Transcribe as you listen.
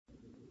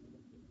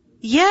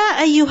Ya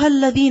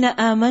ayyuhalladhina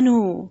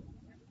amanu.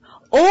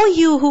 O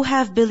you who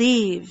have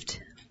believed.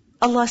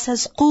 Allah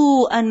says,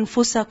 Qu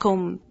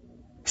anfusakum.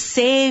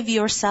 Save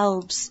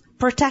yourselves.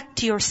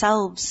 Protect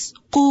yourselves.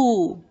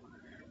 Qu.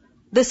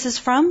 This is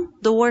from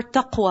the word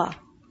taqwa.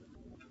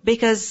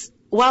 Because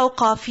waw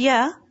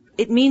qafiyah,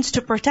 it means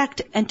to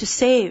protect and to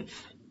save.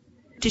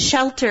 To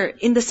shelter,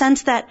 in the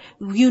sense that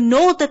you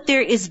know that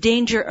there is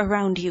danger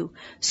around you.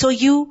 So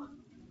you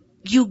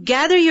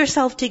gather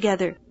yourself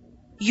together.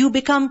 You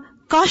become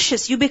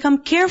cautious. You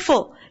become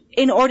careful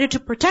in order to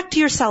protect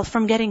yourself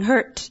from getting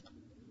hurt.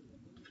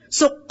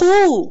 So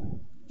qu,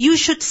 you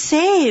should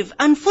save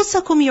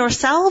anfusakum,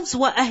 yourselves,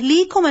 wa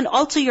ahlikum, and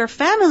also your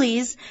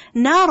families,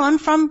 naran,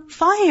 from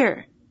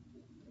fire.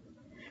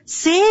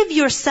 Save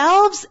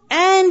yourselves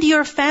and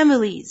your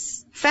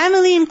families.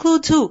 Family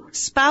includes who?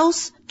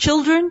 Spouse,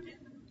 children,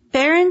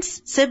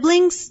 parents,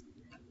 siblings,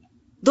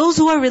 those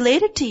who are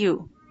related to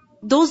you,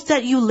 those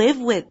that you live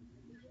with,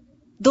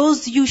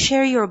 those you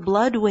share your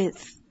blood with,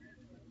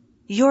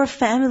 your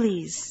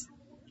families,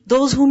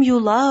 those whom you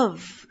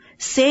love.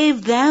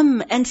 Save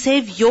them and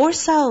save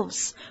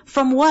yourselves.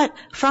 From what?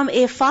 From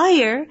a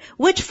fire.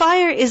 Which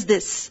fire is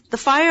this? The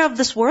fire of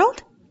this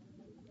world?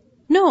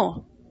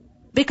 No.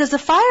 Because the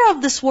fire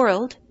of this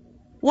world,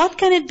 what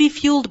can it be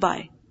fueled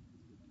by?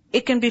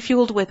 It can be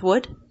fueled with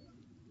wood,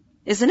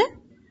 isn't it?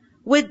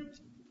 With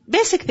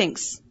basic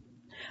things.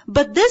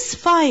 But this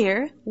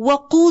fire,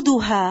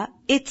 وَقُودُهَا,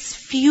 its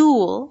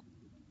fuel,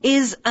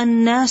 is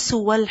النَّاسُ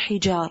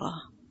وَالْحِجَارَةِ.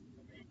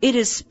 It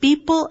is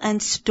people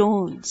and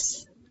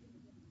stones.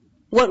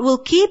 What will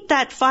keep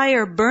that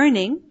fire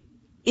burning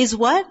is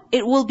what?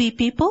 It will be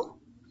people,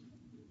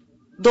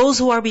 those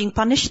who are being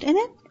punished in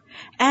it,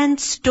 and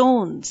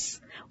stones.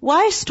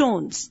 Why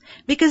stones?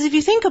 Because if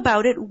you think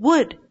about it,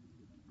 wood,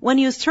 when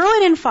you throw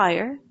it in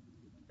fire,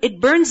 it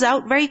burns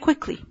out very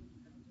quickly.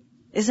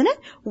 Isn't it?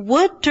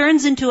 Wood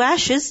turns into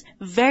ashes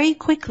very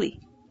quickly.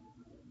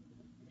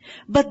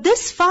 But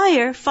this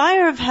fire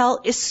of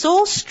hell, is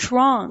so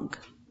strong.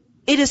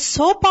 It is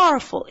so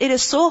powerful. It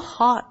is so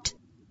hot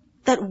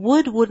that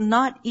wood would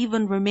not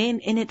even remain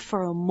in it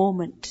for a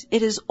moment.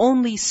 It is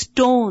only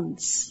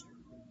stones.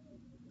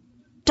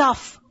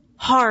 Tough,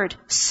 hard,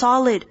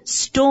 solid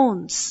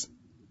stones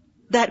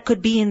that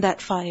could be in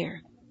that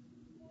fire.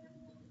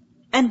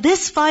 And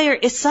this fire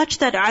is such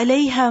that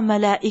عَلَيْهَا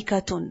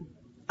مَلَائِكَةٌ.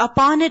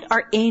 Upon it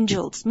are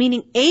angels,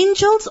 meaning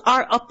angels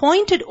are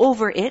appointed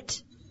over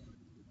it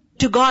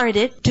to guard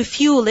it, to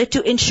fuel it,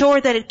 to ensure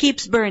that it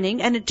keeps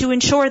burning, and to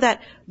ensure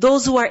that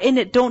those who are in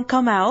it don't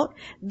come out.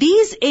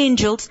 These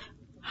angels,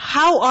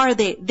 how are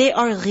they? They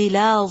are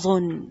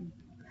غِلَاظٌ.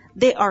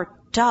 They are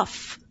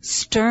tough,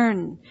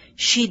 stern,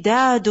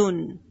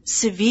 shidadun,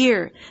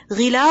 severe.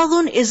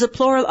 غِلَاظٌ is a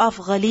plural of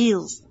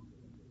غَلِيظ.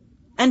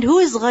 And who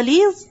is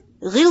غَلِيظ?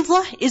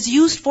 غِلْظَة is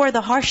used for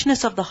the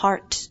harshness of the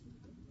heart.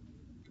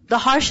 The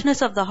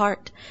harshness of the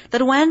heart.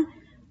 That when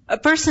a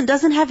person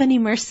doesn't have any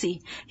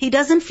mercy, he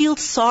doesn't feel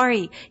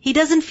sorry, he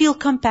doesn't feel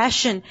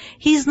compassion,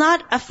 he's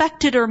not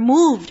affected or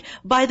moved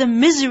by the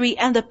misery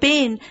and the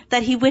pain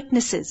that he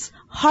witnesses.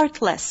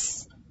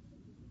 Heartless.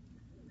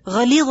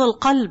 غَلِيظ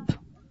الْقَلْبِ.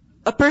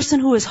 A person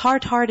who is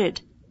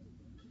hard-hearted.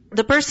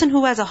 The person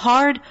who has a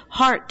hard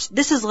heart.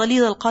 This is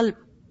غَلِيظ الْقَلْبِ.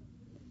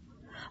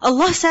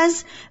 Allah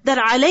says that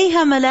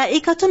عَلَيْهَا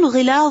مَلَائِكَةٌ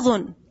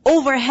غِلَاظٌ.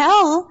 Over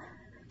hell,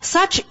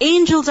 such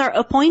angels are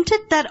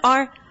appointed that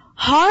are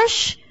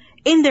harsh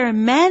in their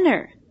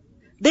manner.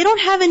 They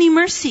don't have any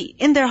mercy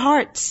in their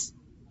hearts.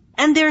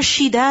 And they're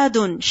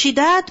shidadun.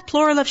 Shidad,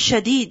 plural of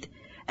shadid.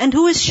 And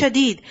who is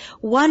shadid?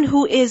 One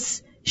who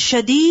is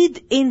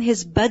shadid in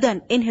his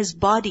badan, in his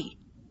body.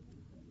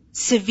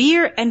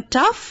 Severe and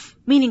tough,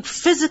 meaning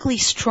physically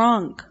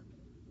strong.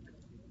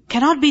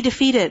 Cannot be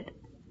defeated.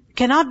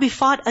 Cannot be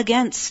fought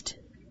against.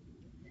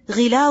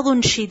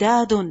 غِلَاظٌ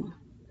شِدَادٌ.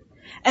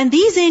 And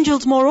these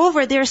angels,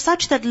 moreover, they are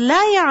such that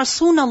لَا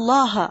يَعْصُونَ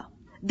اللَّهَ.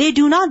 They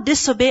do not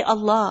disobey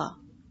Allah.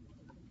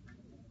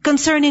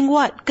 Concerning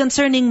what?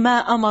 Concerning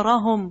مَا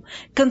أَمَرَهُمْ.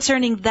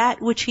 Concerning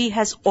that which He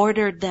has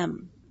ordered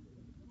them.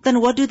 Then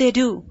what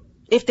do?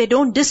 If they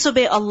don't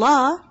disobey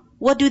Allah,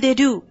 what do?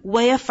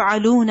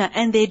 وَيَفْعَلُونَ.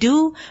 And they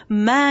do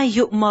مَا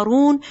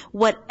يُؤْمَرُونَ.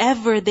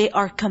 Whatever they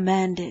are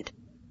commanded.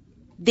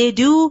 They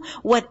do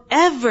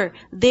whatever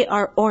they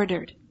are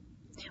ordered.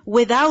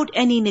 Without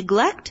any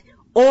neglect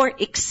or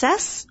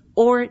excess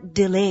or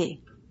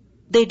delay.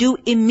 They do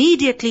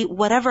immediately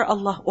whatever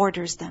Allah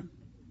orders them.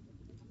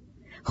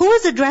 Who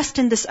is addressed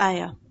in this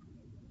ayah?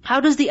 How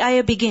does the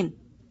ayah begin?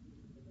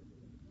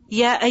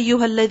 Ya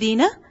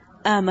ayyuhalladhina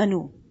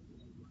amanu.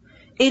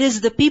 It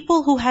is the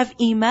people who have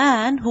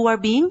iman who are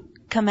being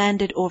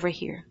commanded over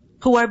here.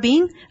 Who are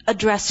being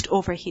addressed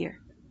over here.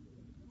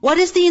 What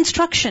is the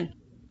instruction?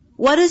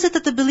 What is it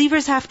that the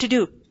believers have to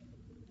do?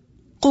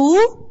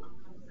 قُوا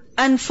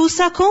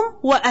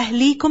أَنفُسَكُمْ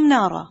وَأَهْلِيكُمْ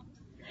نَارًا.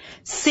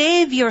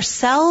 Save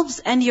yourselves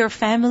and your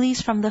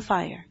families from the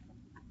fire.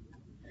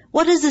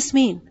 What does this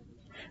mean?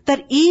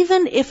 That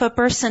even if a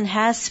person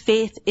has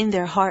faith in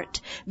their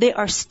heart, they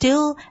are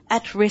still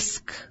at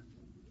risk.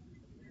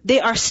 they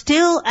are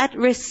still at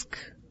risk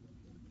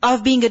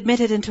of being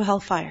admitted into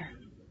hellfire.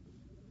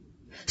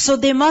 So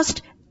they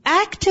must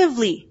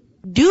actively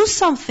do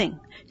something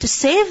to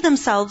save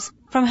themselves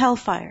from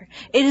hellfire.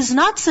 It is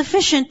not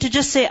sufficient to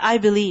just say, I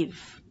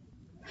believe.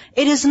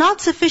 It is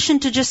not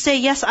sufficient to just say,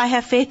 yes, I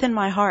have faith in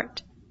my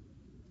heart.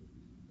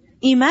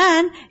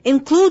 Iman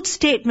includes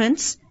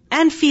statements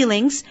and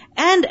feelings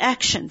and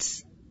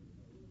actions.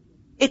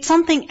 It's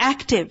something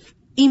active.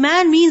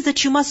 Iman means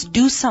that you must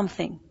do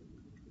something.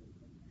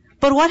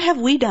 But what have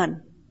we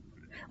done?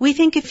 We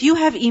think if you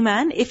have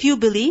Iman, if you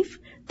believe,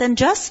 then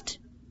just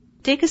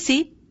take a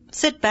seat,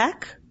 sit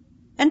back,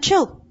 and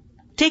chill.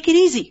 Take it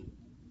easy.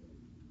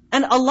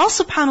 And Allah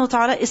subhanahu wa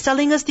ta'ala is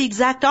telling us the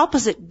exact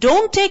opposite.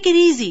 Don't take it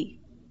easy.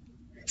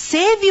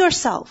 Save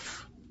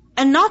yourself.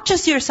 And not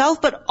just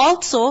yourself, but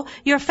also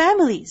your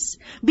families.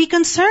 Be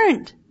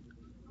concerned.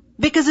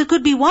 Because it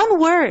could be one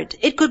word.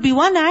 It could be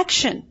one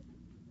action.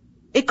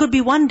 It could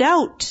be one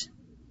doubt.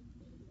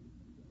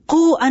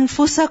 قُوا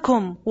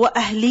أَنفُسَكُمْ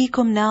وَأَهْلِيكُمْ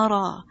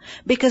نَارًا.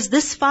 Because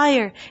this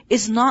fire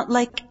is not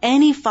like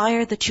any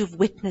fire that you've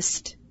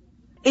witnessed.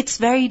 It's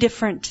very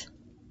different.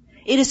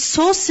 It is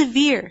so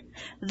severe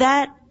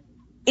that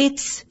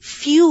its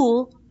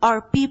fuel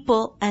are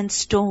people and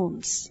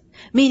stones.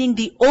 Meaning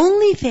the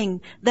only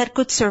thing that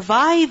could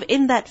survive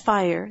in that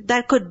fire,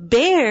 that could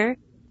bear,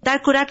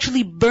 that could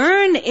actually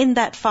burn in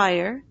that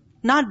fire,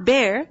 not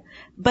bear,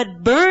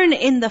 but burn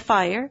in the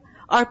fire,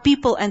 are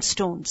people and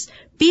stones.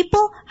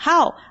 People,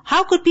 how?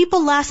 How could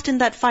people last in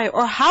that fire?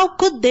 Or how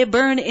could they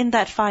burn in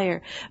that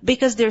fire?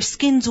 Because their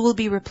skins will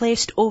be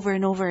replaced over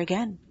and over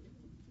again.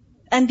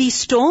 And these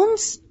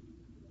stones,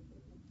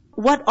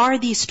 what are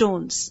these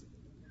stones?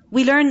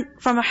 We learn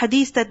from a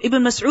hadith that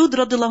Ibn Mas'ud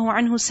radhiyallahu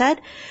anhu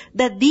said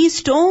that these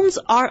stones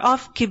are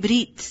of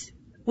kibrit,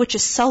 which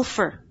is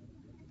sulfur,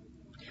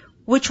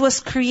 which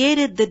was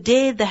created the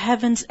day the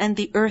heavens and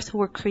the earth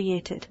were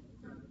created.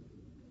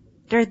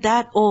 They're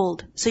that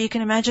old, so you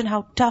can imagine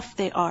how tough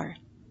they are.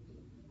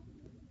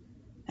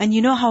 And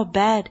you know how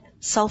bad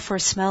sulfur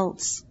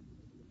smells.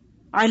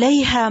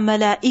 عَلَيْهَا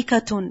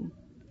مَلَائِكَةٌ.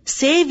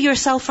 Save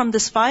yourself from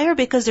this fire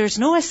because there's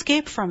no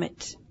escape from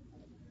it.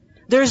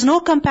 There's no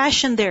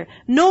compassion there,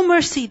 no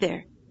mercy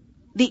there.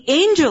 The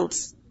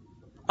angels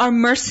are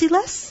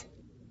merciless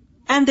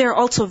and they're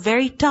also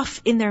very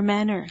tough in their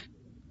manner,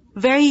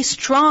 very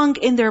strong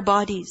in their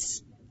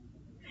bodies.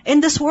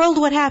 In this world,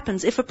 what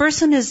happens? If a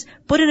person is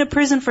put in a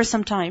prison for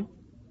some time,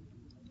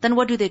 then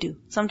what do?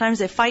 Sometimes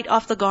they fight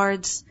off the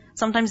guards.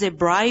 Sometimes they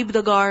bribe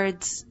the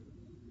guards.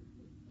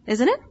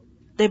 Isn't it?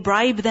 They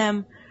bribe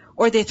them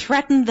or they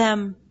threaten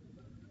them.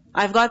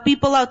 I've got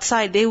people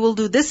outside. They will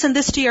do this and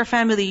this to your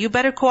family. You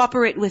better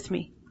cooperate with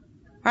me.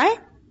 Right?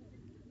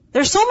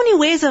 There's so many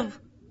ways of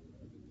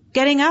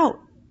getting out.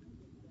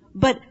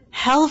 But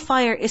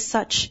hellfire is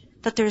such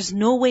that there's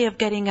no way of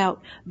getting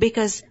out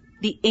because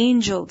the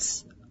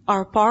angels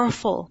are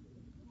powerful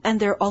and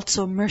they're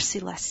also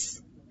merciless.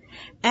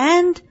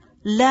 And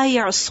لا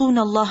يعصون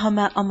الله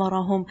ما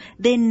أمرهم.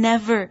 They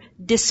never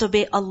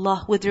disobey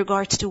Allah with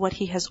regards to what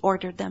He has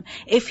ordered them.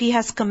 If He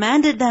has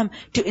commanded them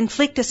to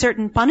inflict a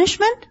certain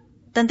punishment,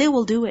 then they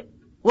will do it.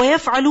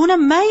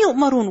 وَيَفْعَلُونَ مَا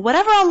يُؤْمَرُونَ.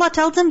 Whatever Allah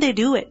tells them, they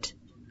do it.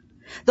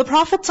 The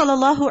Prophet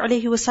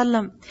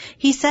ﷺ,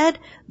 he said,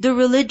 the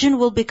religion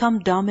will become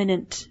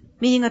dominant.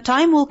 Meaning a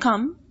time will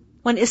come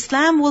when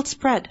Islam will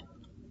spread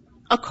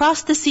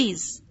across the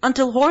seas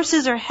until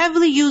horses are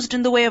heavily used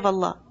in the way of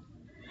Allah.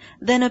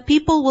 Then a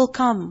people will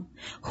come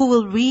who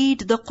will read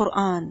the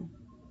Qur'an.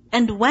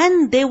 And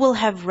when they will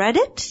have read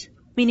it,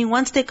 meaning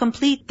once they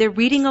complete their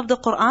reading of the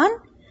Qur'an,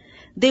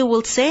 they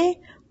will say,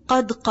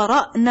 قَدْ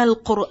قَرَأْنَا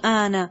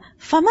الْقُرْآنَ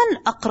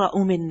فَمَنْ أَقْرَأُ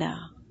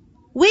مِنَّا.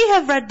 We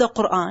have read the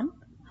Qur'an.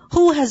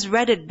 Who has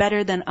read it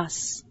better than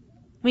us?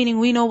 Meaning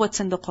we know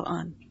what's in the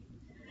Qur'an.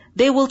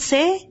 They will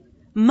say,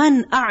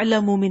 مَنْ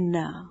أَعْلَمُ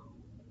مِنَّا.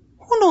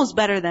 Who knows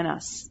better than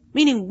us?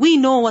 Meaning we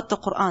know what the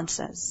Qur'an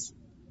says.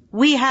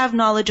 We have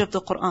knowledge of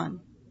the Qur'an.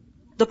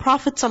 The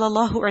Prophet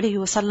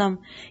ﷺ,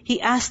 he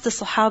asked the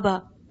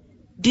Sahaba,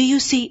 do you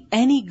see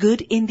any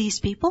good in these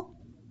people?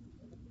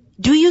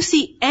 Do you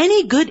see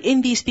any good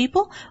in these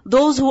people?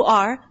 Those who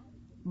are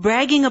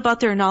bragging about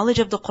their knowledge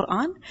of the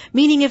Qur'an?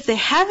 Meaning if they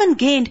haven't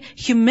gained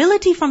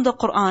humility from the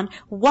Qur'an,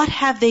 what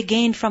have they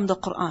gained from the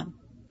Qur'an?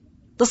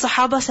 The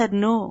Sahaba said,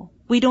 no,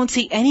 we don't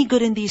see any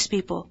good in these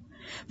people.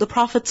 The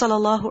Prophet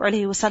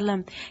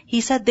ﷺ,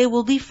 he said, they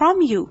will be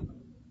from you,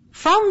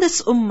 from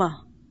this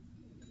ummah,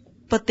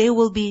 but they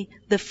will be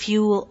the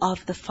fuel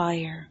of the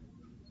fire.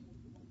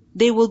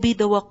 They will be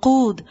the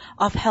waqood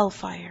of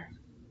hellfire.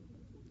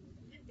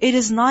 It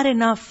is not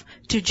enough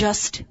to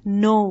just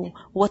know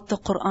what the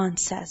Qur'an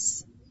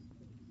says.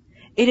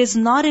 It is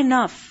not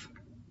enough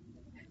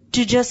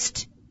to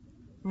just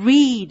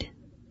read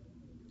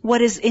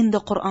what is in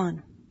the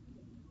Qur'an.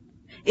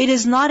 It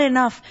is not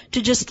enough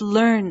to just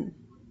learn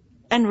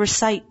and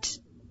recite.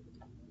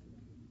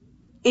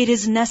 It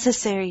is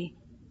necessary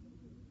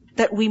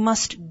that we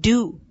must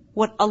do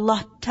what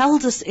Allah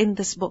tells us in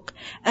this book,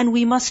 and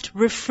we must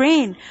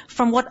refrain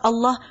from what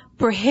Allah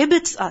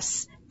prohibits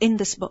us in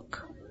this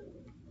book.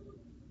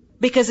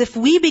 Because if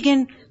we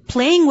begin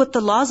playing with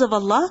the laws of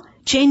Allah,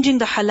 changing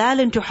the halal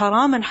into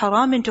haram and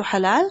haram into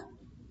halal,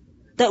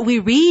 that we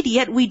read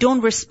yet we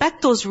don't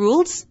respect those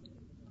rules,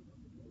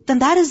 then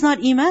that is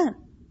not Iman.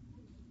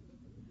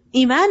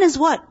 Iman is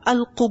what?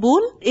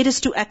 Al-Qubul, it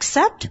is to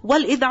accept,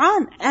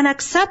 wal-id'an, and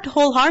accept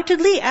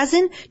wholeheartedly, as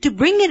in to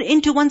bring it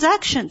into one's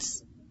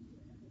actions.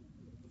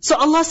 So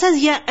Allah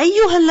says, Ya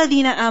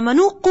ayyuhalladhina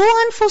amanu, qu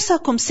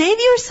anfusakum, save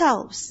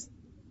yourselves.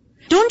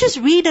 Don't just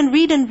read and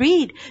read and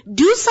read.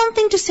 Do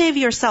something to save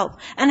yourself.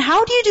 And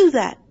how do you do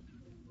that?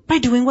 By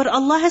doing what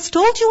Allah has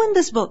told you in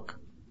this book.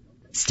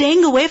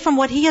 Staying away from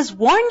what He has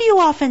warned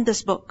you of in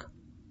this book.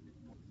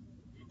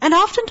 And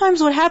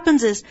oftentimes what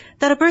happens is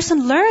that a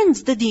person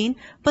learns the deen,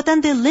 but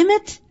then they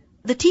limit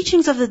the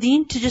teachings of the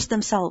deen to just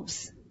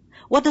themselves.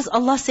 What does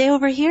Allah say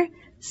over here?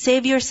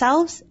 Save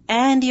yourselves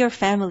and your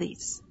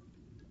families.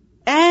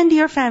 And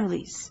your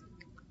families.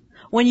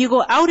 When you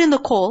go out in the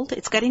cold,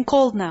 it's getting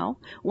cold now.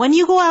 When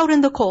you go out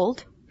in the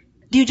cold,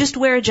 do you just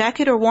wear a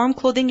jacket or warm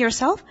clothing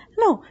yourself?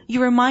 No,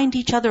 you remind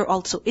each other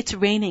also. It's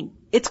raining.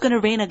 It's going to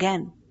rain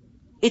again.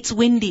 It's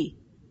windy.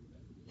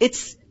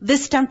 It's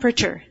this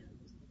temperature.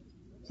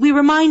 We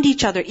remind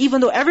each other,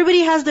 even though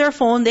everybody has their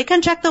phone, they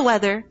can check the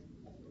weather,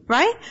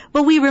 right?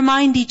 But we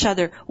remind each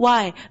other.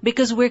 Why?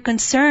 Because we're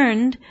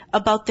concerned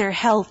about their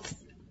health.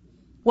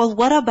 Well,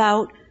 what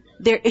about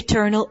their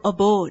eternal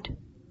abode?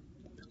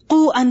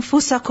 قُوا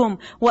أَنفُسَكُمْ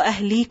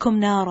وَأَهْلِيكُمْ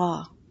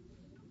نَارًا.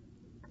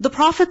 The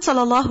Prophet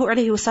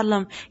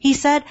ﷺ, he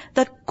said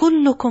that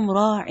كُلُّكُمْ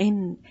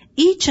رَاعٍ.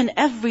 Each and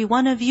every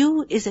one of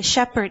you is a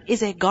shepherd,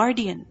 is a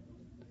guardian.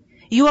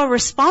 You are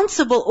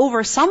responsible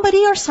over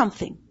somebody or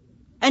something.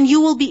 And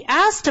you will be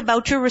asked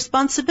about your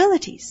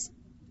responsibilities.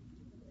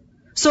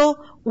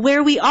 So,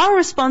 where we are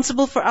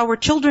responsible for our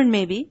children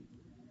maybe,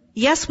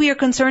 yes, we are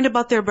concerned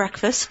about their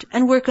breakfast,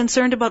 and we're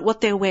concerned about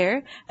what they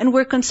wear, and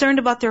we're concerned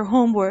about their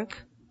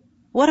homework.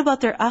 What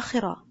about their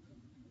akhirah?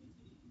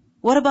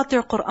 What about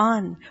their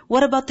Qur'an?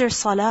 What about their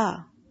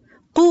salah?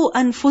 قُوا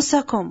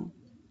أَنفُسَكُمْ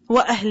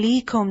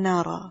وَأَهْلِيكُمْ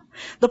نَارًا.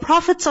 The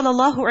Prophet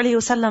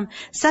ﷺ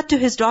said to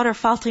his daughter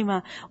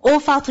Fatima, O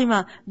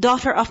Fatima,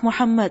 daughter of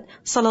Muhammad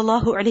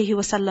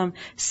ﷺ,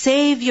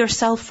 save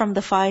yourself from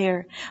the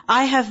fire.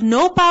 I have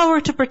no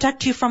power to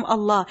protect you from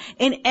Allah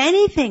in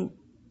anything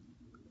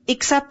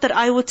except that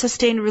I would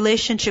sustain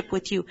relationship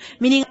with you.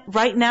 Meaning,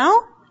 right now,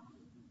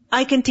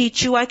 I can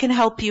teach you, I can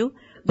help you,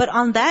 but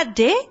on that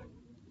day,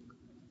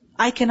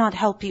 I cannot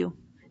help you.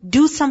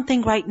 Do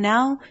something right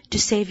now to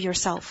save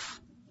yourself.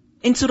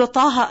 In Surah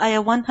Taha,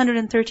 ayah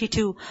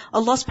 132,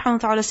 Allah subhanahu wa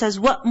ta'ala says,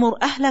 وَأْمُرْ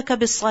أَهْلَكَ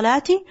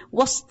بِالصَّلَاةِ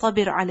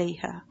وَاصْطَبِرْ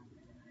عَلَيْهَا.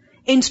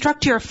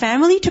 Instruct your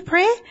family to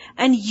pray,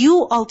 and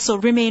you also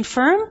remain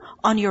firm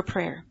on your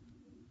prayer.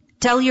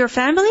 Tell your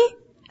family,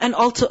 and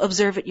also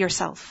observe it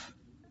yourself.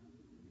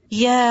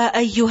 يَا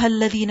أَيُّهَا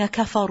الَّذِينَ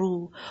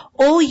كَفَرُوا.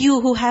 O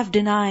you who have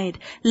denied,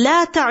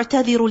 لَا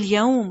تَعْتَذِرُوا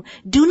الْيَوْمِ.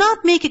 Do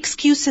not make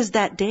excuses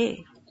that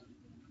day.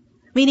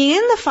 Meaning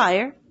in the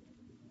fire,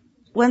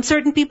 when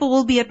certain people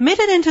will be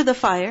admitted into the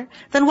fire,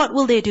 then what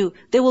will they do?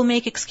 They will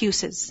make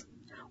excuses.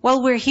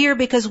 Well, we're here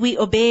because we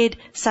obeyed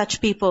such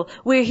people.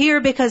 We're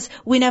here because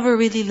we never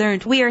really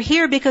learned. We are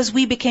here because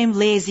we became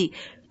lazy.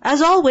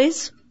 As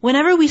always,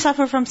 whenever we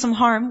suffer from some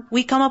harm,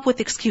 we come up with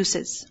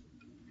excuses.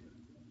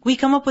 We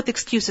come up with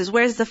excuses,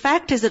 whereas the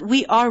fact is that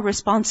we are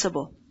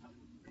responsible.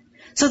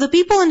 So the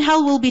people in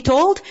hell will be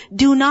told,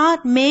 do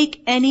not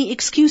make any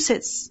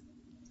excuses.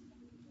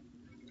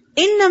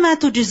 إِنَّمَا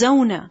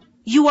تُجْزَوْنَ.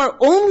 You are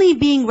only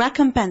being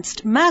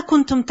recompensed, مَا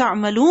كُنْتُمْ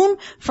تَعْمَلُونَ,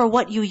 for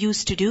what you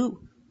used to do.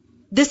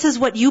 This is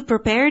what you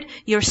prepared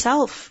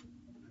yourself.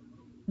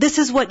 This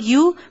is what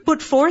you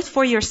put forth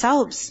for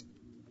yourselves.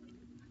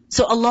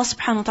 So Allah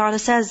subhanahu wa ta'ala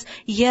says,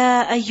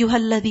 Ya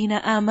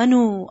ayyuhalladhina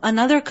amanu.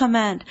 Another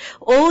command.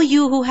 O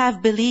you who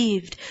have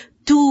believed,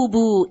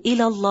 Tubu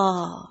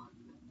ilallah.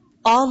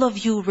 All of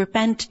you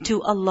repent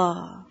to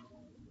Allah.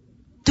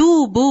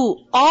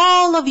 Tubu.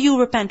 All of you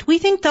repent. We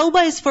think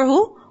tawbah is for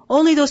who?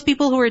 Only those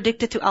people who are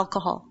addicted to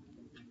alcohol.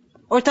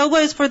 Or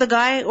tawbah is for the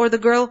guy or the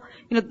girl,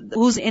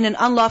 who's in an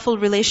unlawful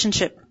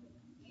relationship.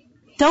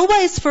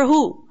 Tawbah is for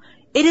who?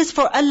 It is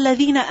for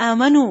alladhina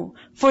amanu.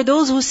 For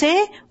those who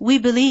say, we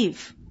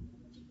believe.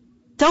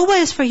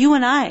 Tawbah is for you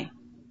and I.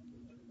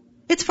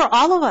 It's for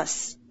all of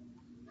us.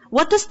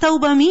 What does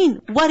tawbah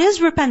mean? What is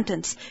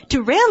repentance?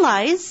 To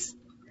realize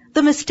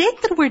the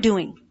mistake that we're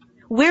doing,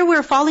 where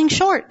we're falling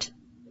short,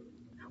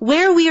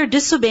 where we are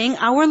disobeying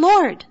our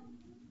Lord.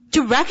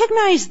 To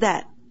recognize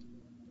that,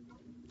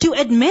 to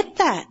admit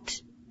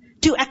that,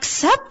 to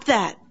accept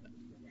that,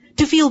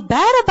 to feel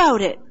bad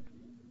about it,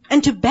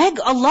 and to beg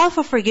Allah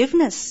for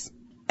forgiveness,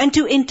 and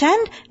to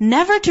intend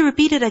never to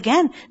repeat it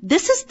again.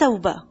 This is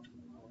tawbah.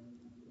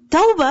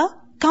 Tawbah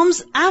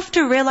comes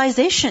after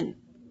realization.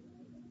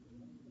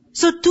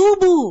 So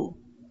tubu,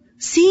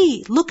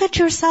 see, look at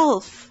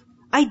yourself,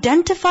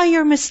 identify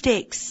your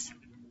mistakes,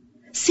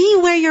 see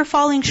where you're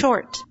falling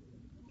short,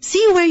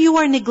 see where you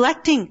are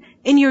neglecting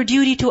in your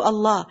duty to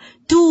Allah.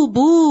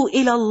 Tubu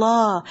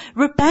ilallah.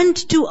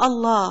 Repent to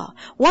Allah.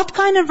 What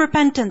kind of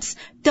repentance?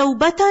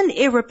 Tawbatan,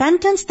 a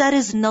repentance that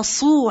is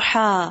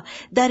nasuha,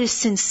 that is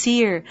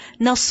sincere.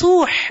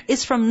 Nasuh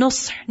is from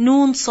nush,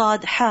 noon,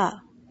 sad,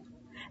 ha.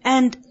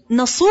 And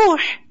nasuh,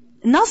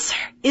 nasr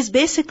is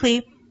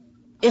basically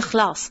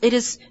ikhlas.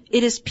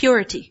 It is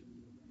purity.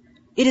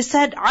 It is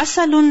said,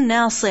 asalun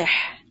nasih.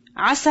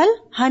 Asal,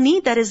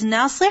 honey, that is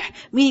nasih,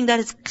 meaning that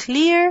is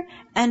clear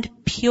and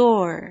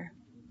pure.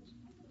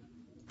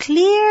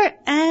 Clear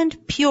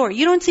and pure.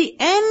 You don't see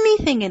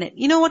anything in it.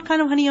 You know what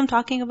kind of honey I'm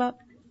talking about?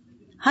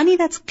 Honey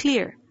that's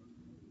clear.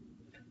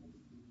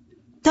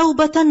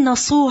 Tawbatan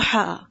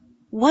nasuha.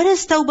 What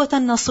is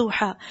tawbatan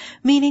nasuha?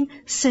 Meaning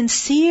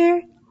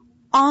sincere,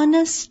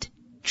 honest,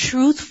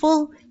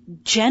 truthful,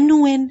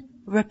 genuine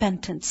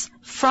repentance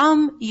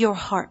from your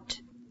heart.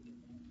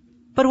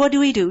 But what do?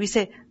 We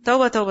say,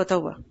 tawbah, tawbah,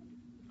 tawbah.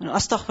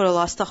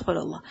 Astaghfirullah,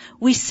 astaghfirullah.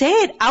 We say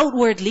it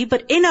outwardly,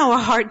 but in our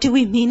heart, do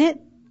we mean it?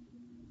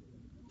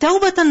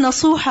 Tawbatan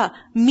nasuha,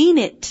 mean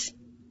it.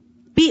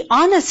 Be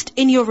honest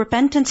in your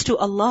repentance to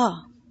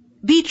Allah.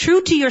 Be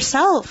true to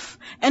yourself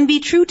and be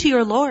true to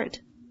your Lord.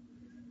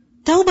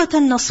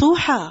 Tawbatan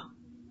nasuha.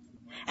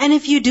 And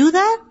if you do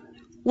that,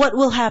 what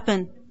will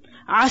happen?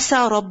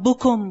 عَسَى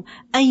رَبُّكُمْ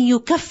أَن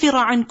يُكَفِّرَ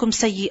عَنْكُمْ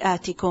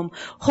سَيِّئَاتِكُمْ.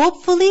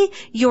 Hopefully,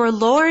 your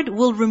Lord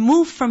will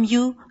remove from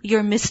you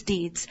your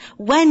misdeeds.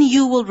 When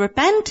you will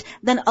repent,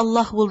 then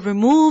Allah will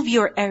remove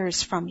your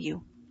errors from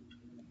you.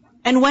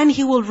 And when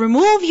He will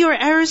remove your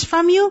errors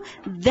from you,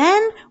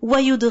 then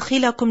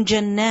وَيُدْخِلَكُمْ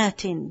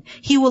جَنَّاتٍ.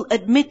 He will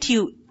admit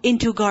you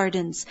into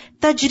gardens.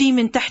 تَجْرِي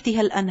مِن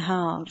تَحْتِهَا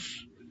الْأَنْهَارِ.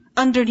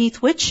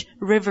 Underneath which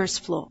rivers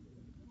flow.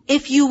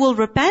 If you will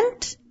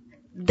repent,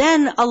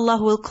 then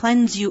Allah will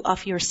cleanse you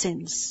of your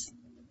sins.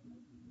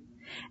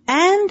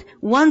 And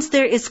once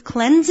there is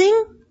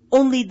cleansing,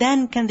 only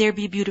then can there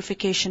be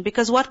beautification.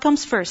 Because what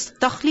comes first?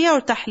 Takhliya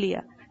or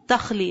tahliya?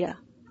 Takhliya.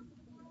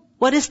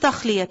 What is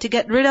takhliya? To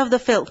get rid of the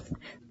filth.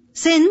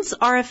 Sins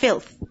are a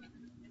filth.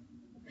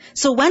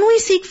 So when we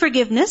seek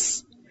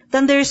forgiveness,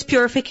 then there is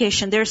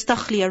purification, there is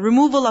takhliya,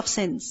 removal of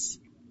sins.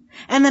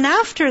 And then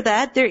after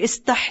that, there is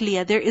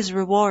tahliya, there is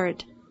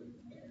reward.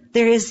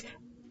 There is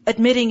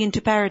admitting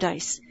into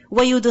paradise.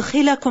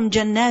 وَيُدْخِلَكُمْ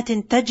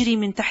جَنَّاتٍ تَجْرِي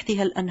مِن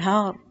تَحْتِهَا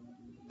الْأَنْهَارِ.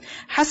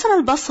 Hasan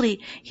al-Basri,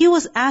 he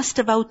was asked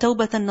about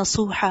tawbatan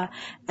nasuha,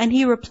 and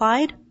he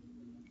replied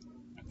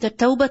that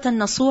tawbatan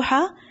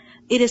nasuha,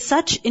 it is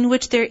such in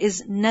which there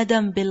is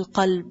nadam bil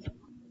qalb.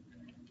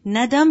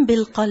 Nadam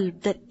bil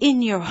qalb, that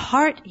in your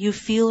heart you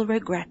feel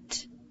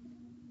regret.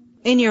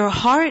 In your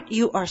heart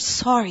you are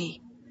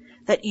sorry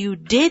that you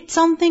did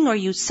something or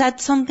you said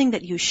something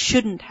that you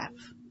shouldn't have.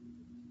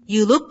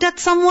 You looked at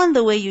someone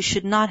the way you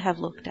should not have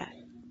looked at.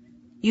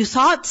 You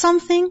thought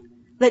something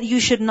that you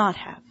should not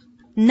have.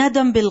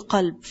 Nadam bil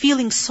qalb,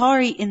 feeling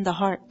sorry in the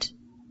heart.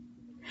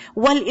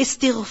 Wal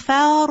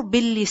istighfar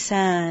bil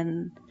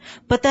lisan.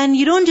 But then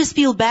you don't just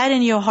feel bad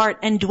in your heart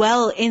and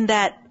dwell in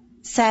that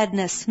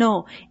sadness.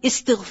 No.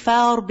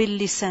 Istighfar bil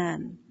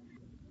lisan.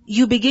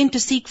 You begin to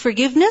seek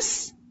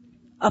forgiveness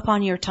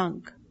upon your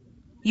tongue.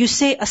 You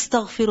say,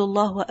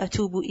 Astaghfirullah wa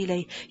atubu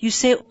ilayh. You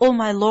say, Oh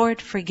my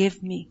Lord,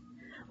 forgive me.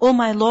 Oh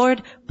my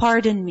Lord,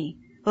 pardon me.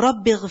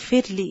 Rabbi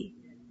ghfirli.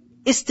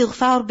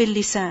 Istighfar bil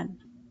lisan.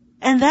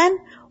 And then,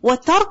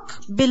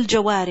 وَتَرْكْ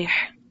بِالْجَوَارِحِ.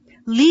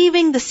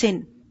 Leaving the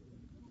sin.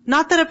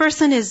 Not that a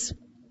person is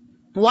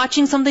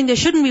watching something they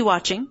shouldn't be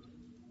watching.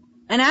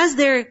 And as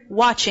they're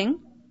watching,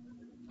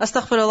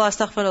 Astaghfirullah,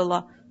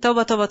 Astaghfirullah,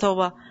 Tawbah, Tawbah,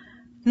 Tawbah.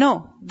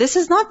 No, this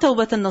is not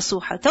Tawbatan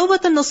nasuha.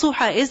 Tawbatan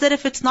nasuha is that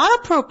if it's not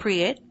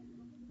appropriate,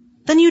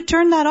 then you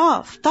turn that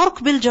off.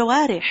 Tark bil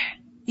jawarih.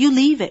 You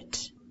leave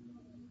it.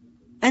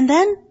 And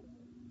then,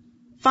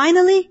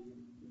 finally,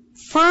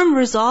 firm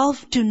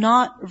resolve to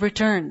not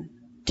return,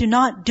 to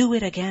not do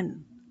it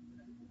again.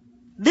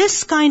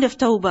 This kind of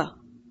tawbah,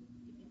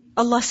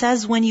 Allah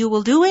says when you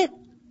will do it,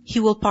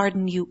 He will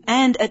pardon you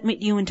and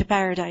admit you into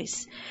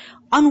paradise.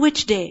 On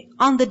which day?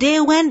 On the day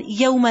when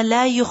يَوْمَ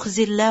لَا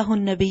يُخْزِي اللَّهُ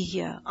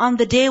النَّبِيَّ. On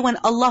the day when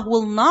Allah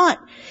will not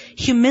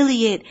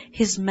humiliate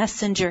His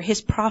messenger,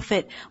 His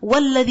prophet,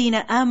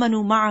 وَالَّذِينَ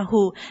آمَنُوا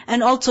مَعَهُ,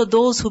 and also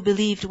those who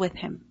believed with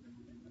Him.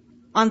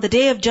 On the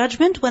day of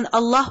judgment when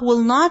Allah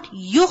will not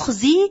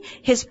yukhzi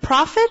His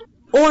prophet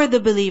or the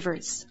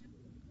believers.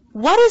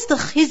 What is the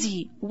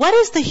khizi? What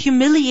is the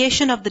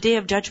humiliation of the day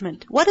of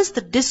judgment? What is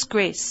the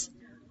disgrace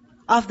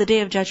of the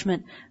day of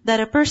judgment?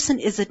 That a person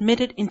is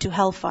admitted into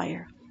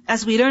hellfire.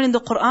 As we learn in the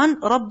Quran,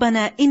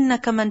 رَبَّنَا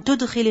إِنَّكَ مَن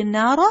تُدْخِلِ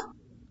النَّارَ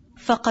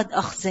فَقَدْ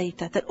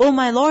أَخْزَيْتَ. That, oh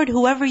my Lord,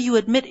 whoever you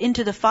admit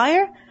into the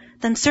fire,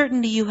 then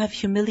certainly you have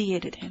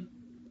humiliated him.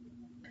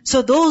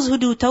 So those who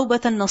do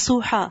tawbatan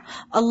nasuha,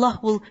 Allah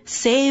will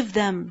save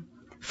them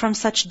from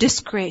such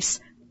disgrace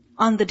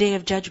on the day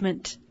of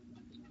judgment.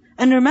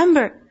 And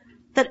remember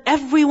that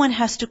everyone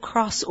has to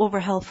cross over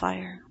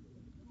hellfire.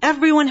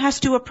 Everyone has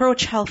to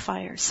approach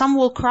hellfire. Some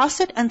will cross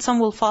it and some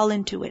will fall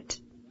into it.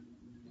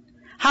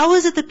 How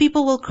is it that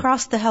people will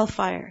cross the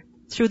hellfire?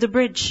 Through the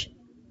bridge,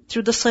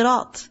 through the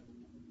sirat.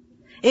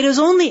 It is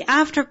only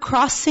after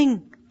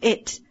crossing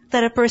it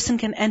that a person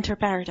can enter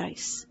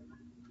paradise.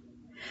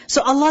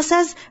 So Allah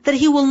says that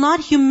He will not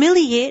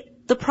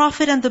humiliate the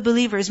Prophet and the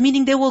believers,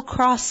 meaning they will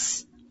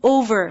cross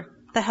over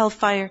the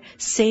hellfire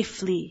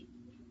safely.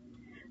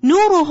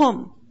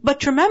 Nuruhum.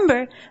 But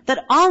remember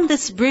that on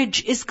this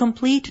bridge is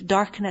complete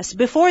darkness.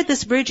 Before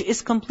this bridge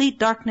is complete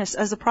darkness,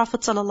 as the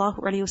Prophet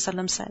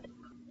ﷺ said.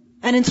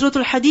 And in Surah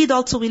Al-Hadid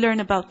also we learn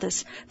about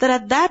this. That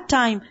at that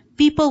time,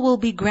 people will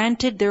be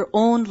granted their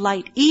own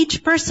light.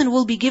 Each person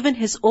will be given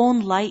his own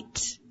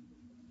light.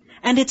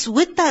 And it's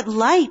with that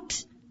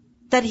light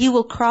that he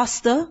will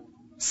cross the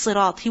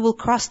sirat. He will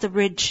cross the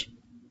bridge.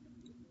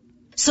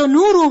 So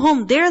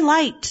nuruhum, their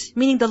light,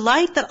 meaning the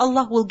light that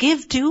Allah will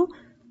give to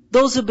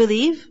those who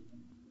believe,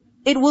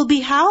 it will be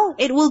how?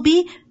 It will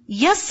be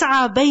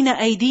يَسْعَى بَيْنَ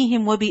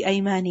أَيْدِيهِمْ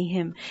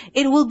وَبِأَيْمَانِهِمْ.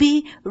 It will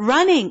be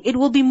running, it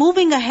will be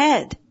moving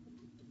ahead,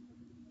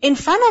 in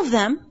front of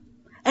them,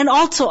 and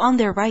also on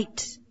their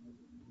right.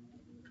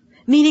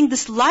 Meaning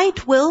this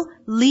light will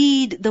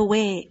lead the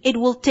way. It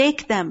will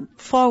take them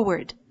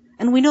forward.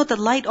 And we know that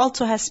light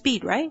also has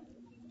speed, right?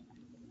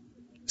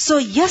 So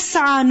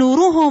يَسْعَى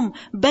نُورُهُمْ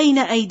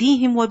بَيْنَ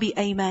أَيْدِيهِمْ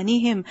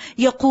وَبِأَيْمَانِهِمْ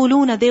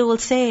يَقُولُونَ, they will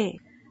say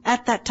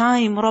at that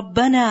time,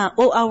 رَبَّنَا,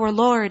 O our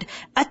Lord,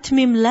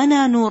 أَتْمِمْ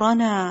لَنَا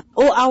نُورَنَا,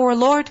 O our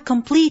Lord,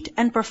 complete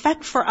and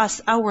perfect for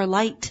us our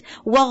light.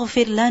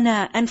 وَاغْفِرْ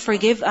لَنَا, and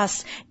forgive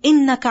us.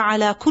 إِنَّكَ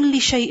عَلَى كُلِّ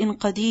شَيْءٍ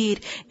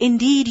قَدِيرٍ,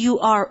 indeed you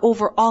are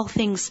over all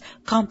things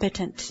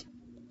competent.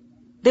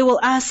 They will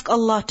ask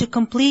Allah to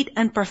complete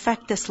and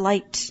perfect this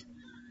light.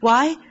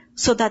 Why?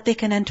 So that they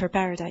can enter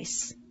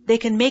paradise. They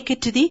can make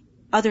it to the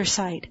other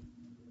side.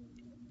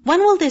 When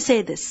will they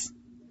say this?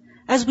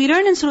 As we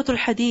learn in Surah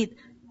Al-Hadid,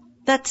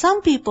 that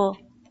some people,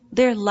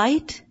 their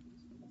light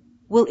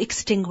will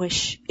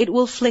extinguish. It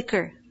will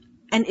flicker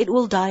and it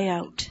will die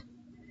out.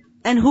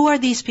 And who are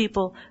these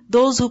people?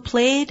 Those who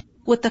played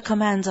with the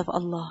commands of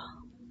Allah.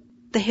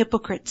 The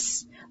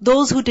hypocrites.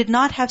 Those who did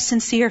not have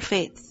sincere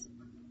faith.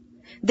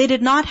 They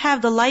did not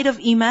have the light of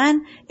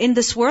Iman in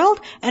this world,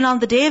 and on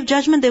the Day of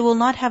Judgment they will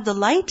not have the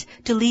light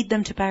to lead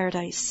them to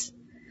paradise.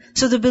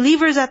 So the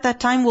believers at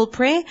that time will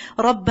pray,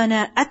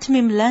 رَبَّنَا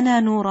أَتْمِمْ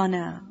لَنَا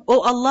نُورَنَا,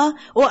 O Allah,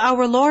 O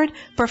our Lord,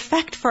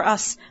 perfect for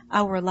us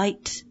our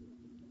light.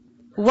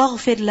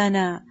 وَاغْفِرْ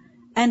لَنَا,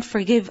 and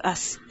forgive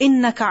us.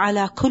 إِنَّكَ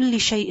عَلَى كُلِّ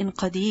شَيْءٍ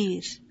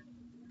قَدِيرٍ.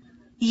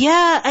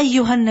 يَا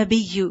أَيُّهَا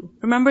النَّبِيُّ.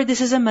 Remember,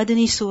 this is a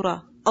Madani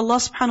surah. Allah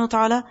subhanahu wa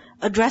ta'ala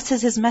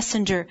addresses His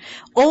messenger.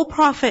 O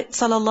Prophet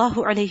sallallahu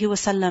alayhi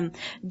wasallam,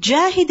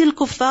 جَاهِدِ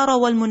الْكُفَّارَ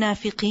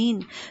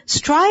وَالْمُنَافِقِينَ.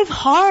 Strive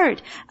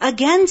hard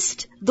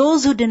against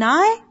those who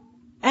deny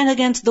and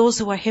against those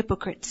who are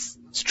hypocrites.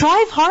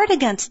 Strive hard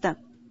against them.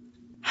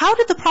 How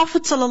did the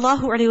Prophet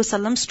sallallahu alayhi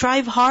wasallam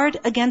strive hard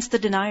against the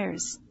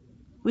deniers?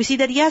 We see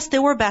that yes,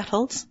 there were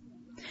battles.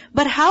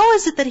 But how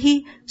is it that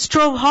he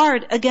strove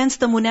hard against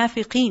the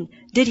munafiqeen?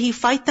 Did he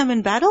fight them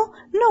in battle?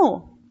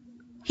 No,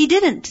 he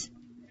didn't.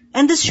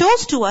 And this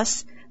shows to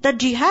us that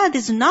jihad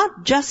is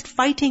not just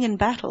fighting in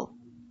battle.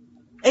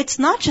 It's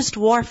not just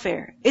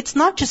warfare. It's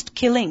not just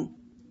killing.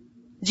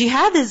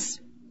 Jihad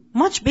is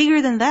much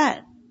bigger than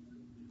that.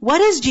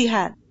 What is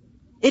jihad?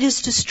 It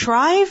is to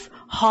strive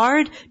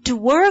hard, to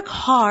work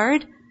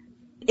hard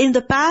in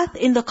the path,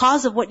 in the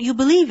cause of what you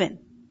believe in.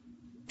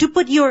 To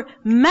put your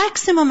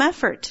maximum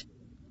effort.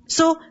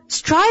 So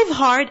strive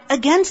hard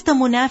against the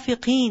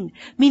munafiqeen,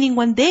 meaning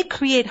when they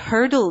create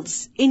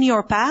hurdles in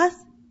your path,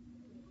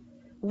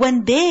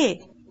 when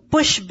they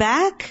push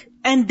back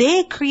and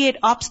they create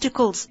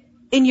obstacles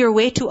in your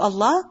way to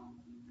Allah,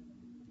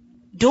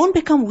 don't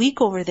become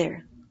weak over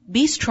there.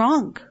 Be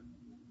strong.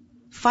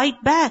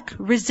 Fight back.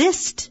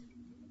 Resist.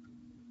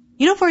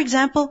 You know, for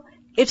example,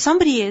 if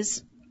somebody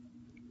is,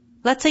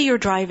 let's say you're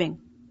driving,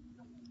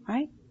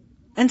 right?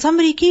 And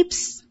somebody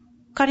keeps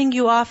cutting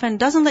you off and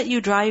doesn't let you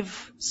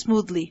drive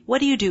smoothly. What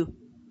do? You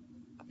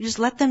just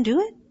let them do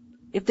it?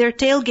 If they're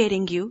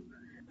tailgating you,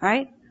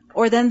 right?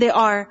 Or then they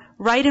are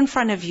right in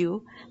front of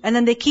you, and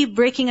then they keep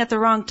braking at the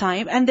wrong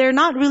time, and they're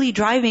not really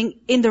driving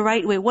in the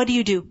right way. What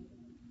do?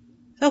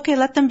 Okay,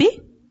 let them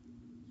be?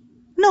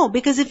 No,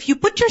 because if you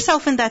put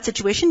yourself in that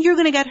situation, you're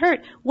going to get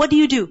hurt. What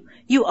do?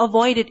 You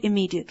avoid it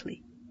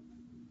immediately.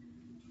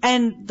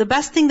 And the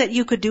best thing that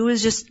you could do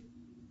is just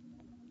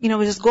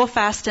go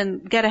fast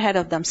and get ahead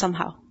of them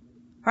somehow.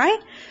 Right?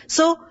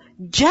 So,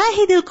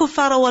 جَاهِدِ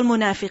الْكُفَّارَ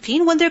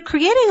وَالْمُنَافِقِينَ, when they're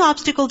creating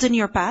obstacles in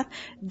your path,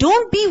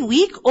 don't be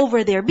weak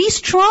over there. Be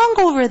strong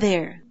over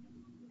there.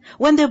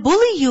 When they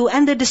bully you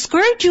and they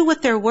discourage you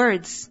with their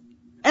words,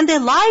 and they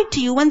lie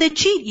to you, when they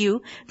cheat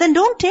you, then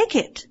don't take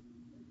it.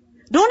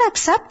 Don't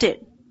accept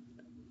it.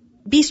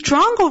 Be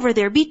strong over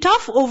there. Be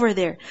tough over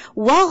there.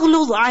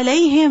 وَاغْلُظْ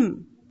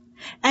عَلَيْهِمْ,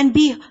 and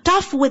be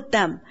tough with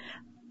them.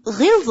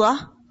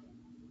 غِلظة,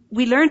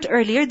 we learned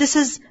earlier, this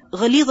is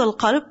غَلِيظ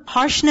الْقَلْبِ,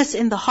 harshness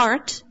in the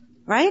heart,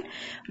 right?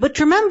 But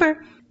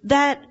remember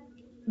that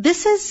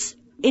this is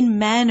in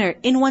manner,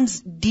 in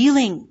one's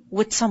dealing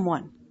with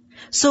someone.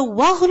 So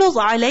وَاغْلُظْ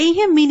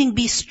عَلَيْهِمْ, meaning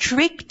be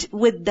strict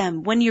with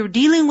them. When you're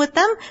dealing with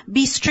them,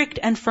 be strict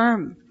and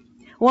firm.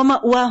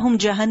 وَمَأْوَاهُمْ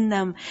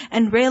جَهَنَّمْ,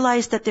 and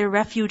realize that their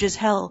refuge is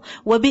hell.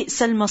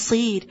 وَبِئْسَ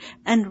الْمَصِيرُ,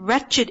 and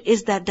wretched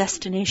is that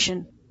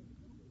destination.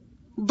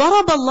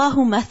 ضَرَبَ اللَّهُ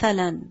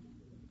مَثَلًا,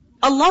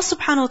 Allah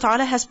subhanahu wa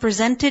ta'ala has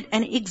presented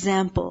an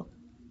example.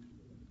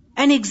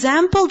 An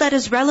example that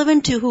is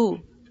relevant to who?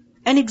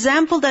 An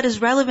example that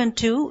is relevant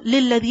to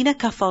لِلَّذِينَ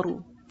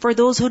كَفَرُوا, for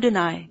those who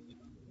deny.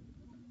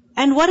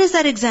 And what is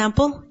that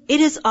example?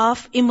 It is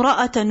of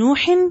إِمْرَأَةَ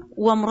نُوحٍ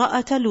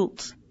وَإِمْرَأَةَ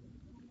لُوطٍ,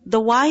 the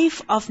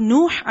wife of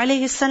Nuh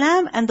alayhi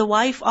salam and the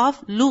wife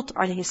of Lut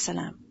alayhi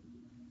salam.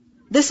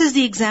 This is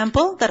the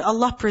example that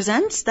Allah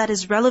presents that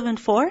is relevant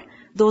for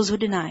those who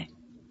deny.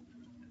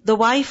 The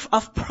wife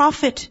of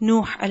Prophet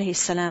Nuh alayhi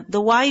salam,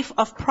 the wife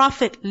of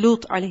Prophet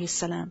Lut alayhi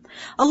salam.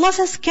 Allah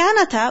says,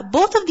 كَانَتَا,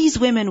 both of these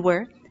women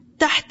were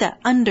تحت,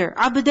 under,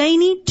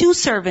 عبدين, two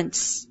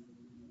servants.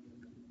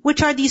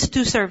 Which are these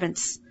two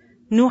servants?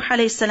 Nuh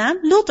alayhi salam,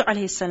 Lut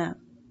alayhi salam.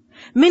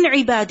 Min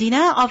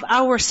ibadina, of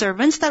our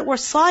servants that were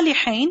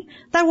salihin,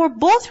 that were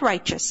both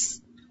righteous.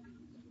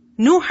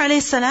 Nuh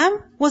alayhi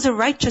salam was a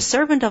righteous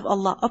servant of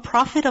Allah, a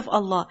prophet of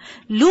Allah.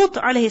 Lut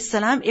alayhi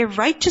salam, a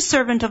righteous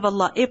servant of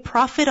Allah, a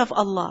prophet of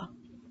Allah.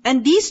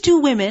 And these two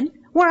women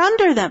were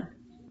under them,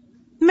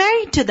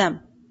 married to them.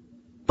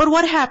 But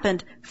what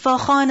happened?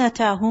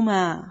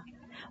 فَخَانَتَاهُمَا,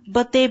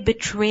 but they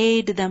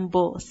betrayed them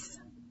both.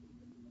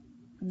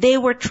 They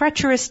were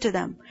treacherous to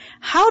them.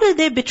 How did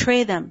they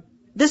betray them?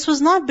 This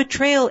was not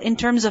betrayal in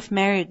terms of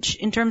marriage,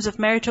 in terms of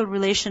marital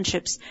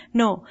relationships.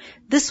 No,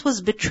 this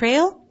was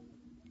betrayal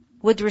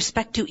with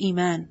respect to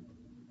Iman.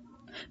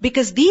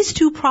 Because these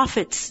two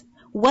prophets,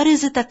 what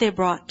is it that they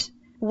brought?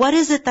 What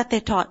is it that they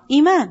taught?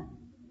 Iman.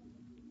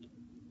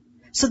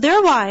 So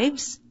their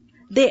wives,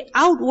 they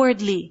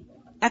outwardly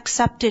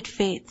accepted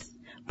faith,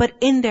 but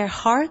in their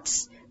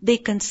hearts, they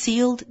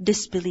concealed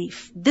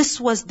disbelief. This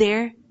was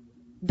their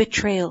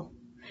betrayal.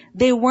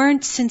 They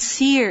weren't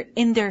sincere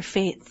in their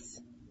faith.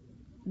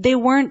 They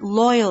weren't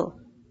loyal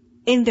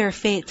in their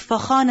faith.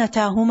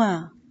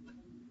 فَخَانَتَاهُمَا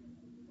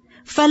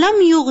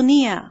فَلَمْ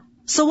يُغْنِيَا.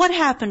 So what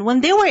happened?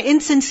 When they were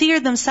insincere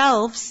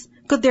themselves,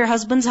 could their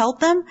husbands help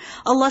them?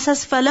 Allah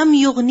says, فَلَمْ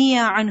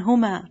يُغْنِيَا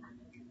عَنْهُمَا.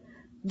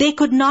 They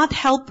could not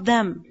help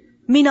them.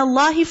 مِنَ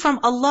اللَّهِ, from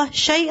Allah,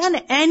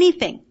 شَيْئًا,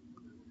 anything.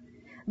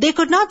 They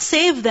could not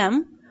save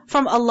them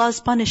from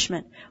Allah's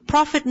punishment.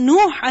 Prophet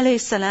Nuh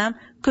alayhi salam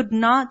could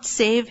not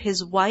save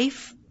his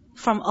wife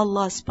from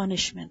Allah's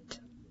punishment.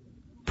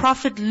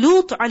 Prophet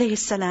Lut alayhi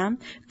salam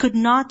could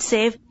not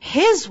save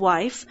his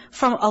wife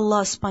from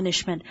Allah's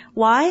punishment.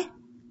 Why?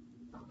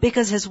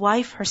 Because his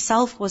wife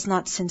herself was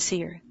not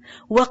sincere.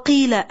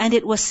 وَقِيلَ, and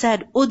it was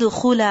said,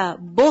 أُدْخُلَا,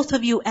 both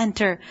of you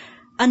enter,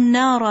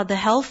 النَّارَ, the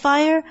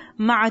hellfire,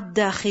 مَعَ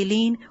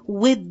الدَّاخِلِينَ,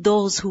 with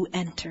those who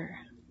enter.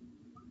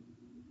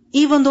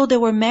 Even though they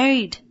were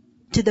married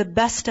to the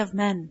best of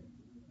men,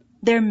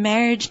 their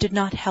marriage did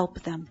not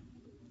help them,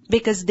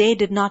 because they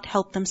did not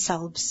help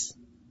themselves.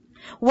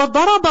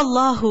 وَضَرَبَ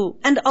اللَّهُ,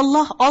 and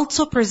Allah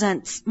also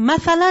presents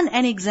مَثَلًا,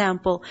 an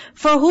example,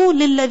 for who?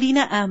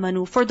 لِلَّذِينَ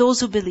آمَنُوا, for those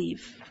who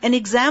believe. An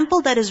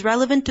example that is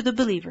relevant to the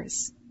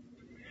believers.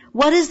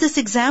 What is this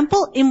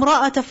example?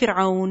 إِمْرَأَةَ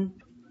فِرْعَوْنَ.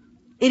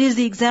 It is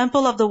the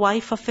example of the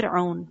wife of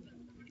Fir'aun.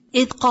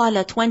 إِذْ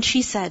قَالَتْ, when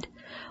she said,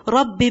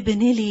 رَبِّ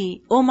ابْنِ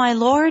لِي, O my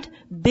Lord,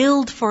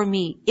 build for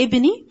me.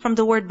 Ibni, from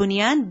the word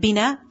bunyan,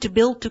 bina, to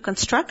build, to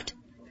construct.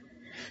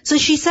 So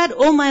she said,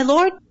 O my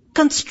Lord,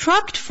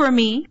 construct for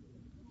me,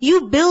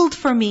 you build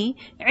for me,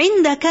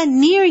 عِنْدَكَ,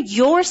 near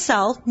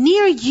yourself,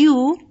 near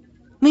you,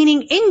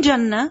 meaning in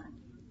Jannah,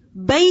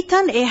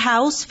 baytan, a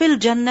house, fil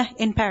Jannah,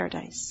 in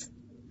paradise.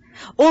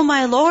 O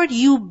my Lord,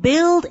 you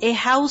build a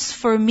house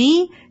for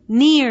me,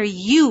 near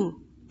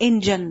you,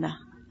 in Jannah.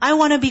 I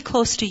want to be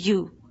close to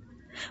you.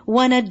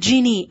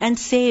 وَنَجِّنِي, and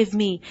save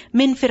me,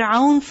 min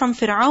Fir'aun, from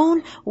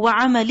Fir'aun,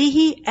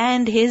 وَعَمَلِهِ,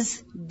 and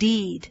his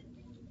deed.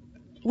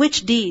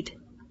 Which deed?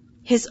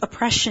 His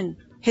oppression,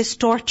 his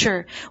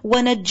torture.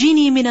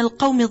 وَنَجِّنِي مِنَ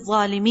الْقَوْمِ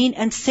الظَّالِمِينَ,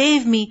 and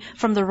save me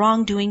from the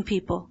wrongdoing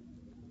people.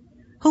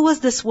 Who was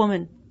this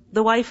woman?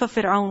 The wife of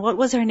Fir'aun. What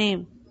was her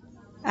name?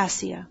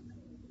 Asiya.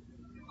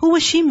 Who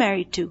was she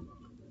married to?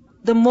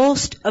 The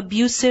most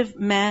abusive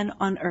man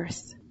on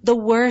earth. The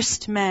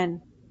worst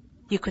man,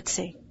 you could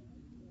say.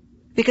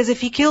 Because if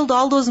he killed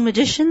all those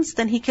magicians,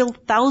 then he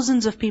killed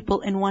thousands of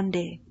people in one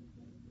day.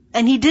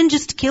 And he didn't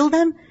just kill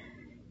them,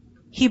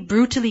 he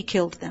brutally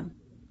killed them.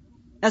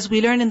 As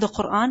we learn in the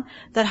Quran,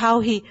 that how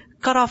he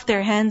cut off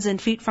their hands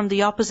and feet from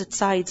the opposite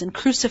sides and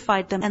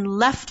crucified them and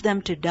left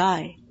them to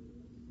die.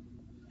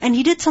 And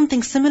he did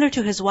something similar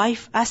to his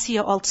wife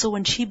Asiya also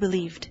when she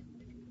believed.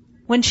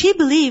 When she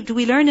believed,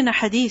 we learn in a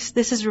hadith,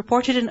 this is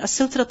reported in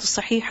As-Silsilatu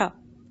Sahiha.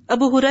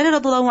 Abu Hurairah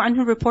radhiallahu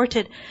anhu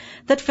reported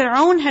that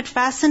Fir'aun had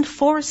fastened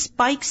 4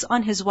 spikes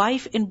on his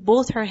wife in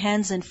both her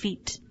hands and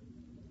feet.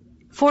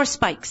 4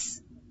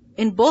 spikes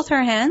in both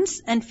her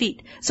hands and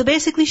feet. So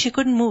basically she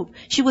couldn't move.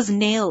 She was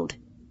nailed.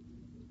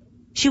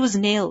 She was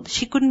nailed.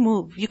 She couldn't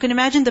move. You can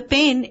imagine the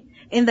pain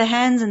in the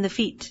hands and the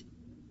feet.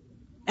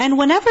 And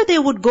whenever they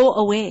would go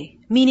away,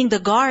 meaning the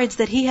guards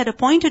that he had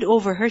appointed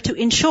over her to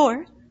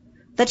ensure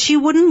that she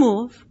wouldn't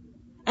move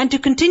and to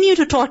continue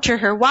to torture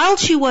her while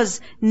she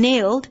was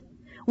nailed,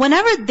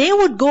 whenever they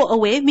would go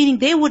away, meaning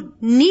they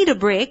would need a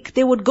break,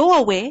 they would go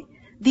away,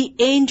 the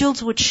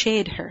angels would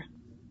shade her.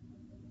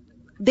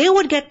 They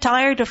would get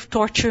tired of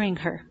torturing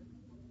her.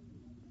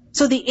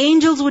 So the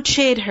angels would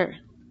shade her.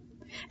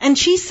 And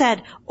she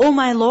said, "O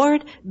my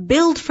Lord,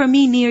 build for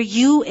me near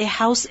you a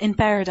house in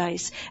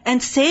paradise,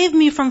 and save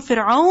me from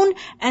Fir'aun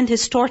and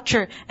his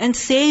torture, and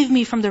save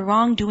me from the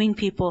wrongdoing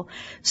people."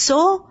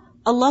 So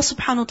Allah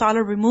subhanahu wa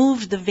ta'ala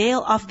removed the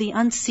veil of the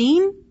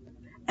unseen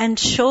and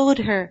showed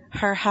her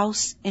her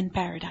house in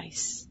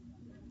paradise.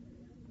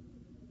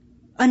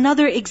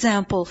 Another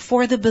example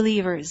for the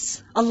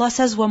believers. Allah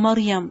says,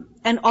 وَمَرْيَمْ,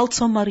 and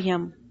also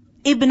Maryam,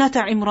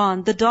 Ibnata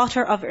Imran, the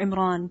daughter of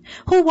Imran.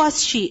 Who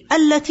was she?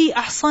 التي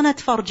أحصنت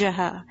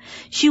فرجها.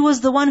 She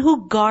was the one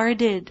who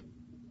guarded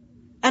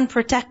and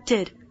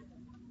protected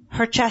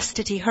her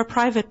chastity, her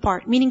private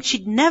part, meaning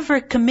she'd never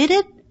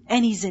committed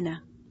any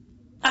zina.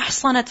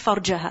 أحصنت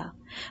فرجها.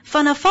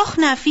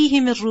 فنفخنا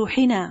فيه من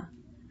روحنا.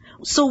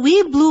 So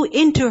we blew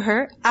into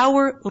her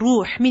our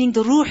ruh, meaning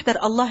the ruh that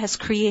Allah has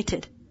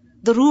created.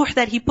 The ruh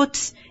that He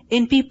puts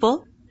in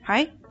people,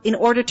 right? In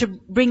order to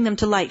bring them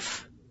to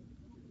life.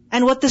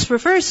 And what this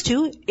refers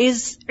to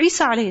is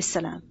Isa alayhi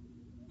salam,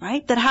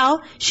 right? That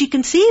how she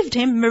conceived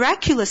him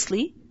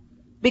miraculously,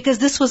 because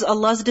this was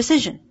Allah's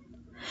decision.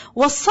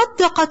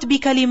 وَصَدَّقَتْ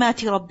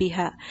بِكَلِمَاتِ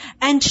رَبِّهَا.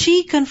 And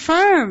she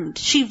confirmed,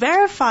 she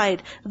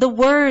verified the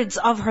words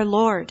of her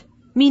Lord.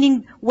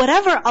 Meaning,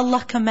 whatever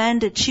Allah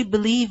commanded, she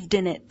believed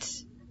in it.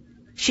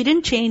 She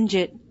didn't change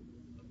it.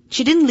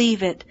 She didn't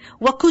leave it.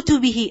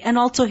 وَكُتُبِهِ, and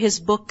also His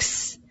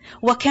books.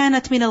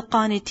 وَكَانَتْ مِنَ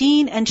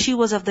الْقَانِتِينَ, and she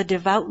was of the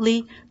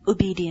devoutly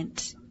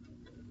obedient.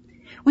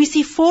 We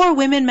see 4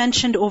 women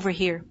mentioned over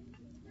here.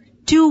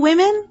 2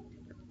 women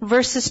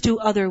versus 2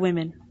 other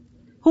women.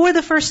 Who are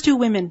the first 2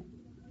 women?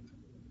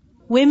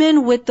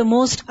 Women with the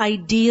most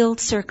ideal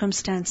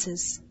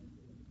circumstances.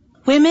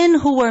 Women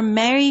who were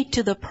married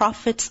to the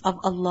prophets of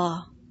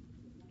Allah.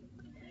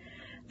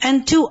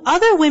 And 2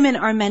 other women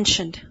are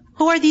mentioned.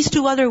 Who are these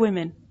 2 other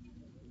women?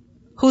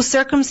 Whose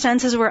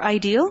circumstances were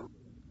ideal?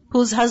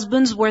 Whose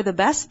husbands were the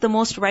best, the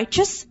most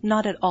righteous?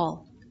 Not at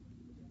all.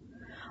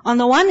 On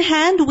the one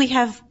hand, we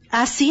have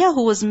Asiya,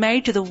 who was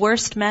married to the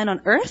worst man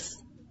on earth.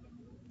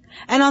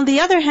 And on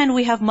the other hand,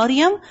 we have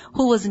Maryam,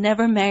 who was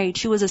never married.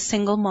 She was a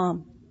single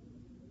mom.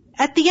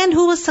 At the end,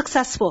 who was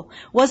successful?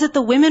 Was it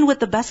the women with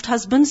the best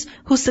husbands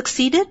who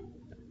succeeded?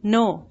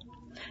 No.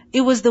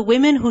 It was the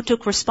women who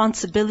took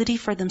responsibility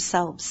for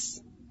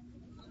themselves.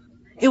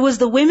 It was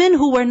the women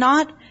who were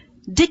not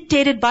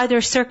dictated by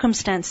their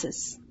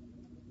circumstances.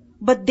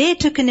 But they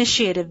took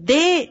initiative.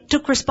 They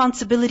took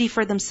responsibility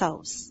for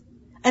themselves.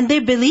 And they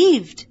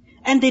believed.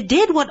 And they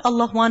did what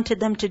Allah wanted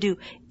them to do,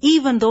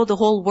 even though the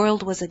whole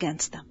world was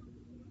against them.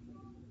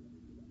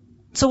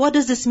 So what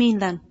does this mean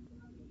then?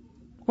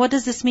 What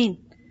does this mean?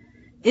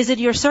 Is it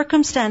your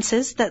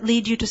circumstances that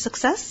lead you to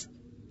success?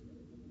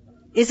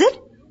 Is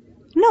it?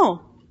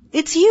 No.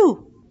 It's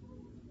you.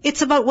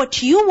 It's about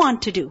what you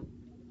want to do.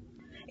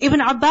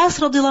 Ibn Abbas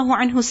radiallahu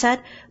anhu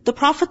said, the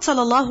Prophet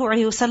sallallahu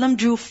alaihi wasallam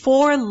drew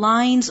 4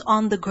 lines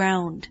on the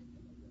ground.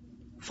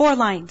 4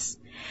 lines.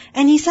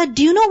 And he said,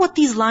 do you know what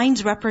these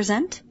lines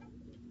represent?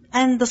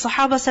 And the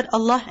Sahaba said,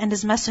 Allah and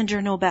His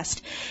Messenger know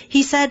best.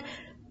 He said,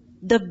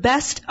 the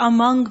best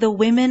among the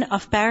women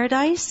of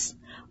paradise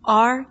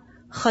are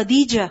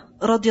Khadija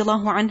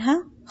radiallahu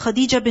anha,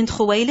 Khadija bint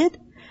Khuwaylid,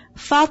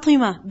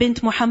 Fatima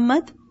bint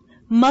Muhammad,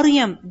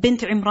 Maryam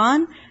bint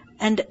Imran,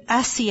 and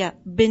Asiya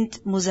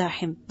bint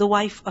Muzahim, the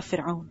wife of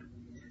Fir'aun.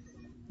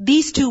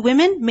 These 2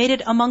 women made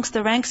it amongst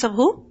the ranks of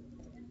who?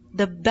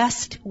 The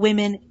best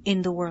women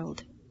in the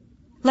world.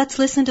 Let's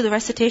listen to the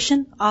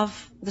recitation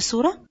of the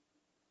surah.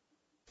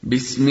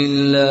 بسم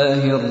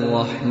الله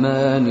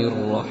الرحمن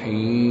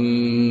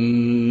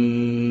الرحيم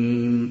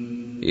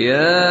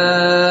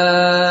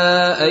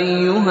يا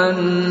أيها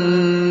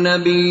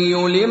النبي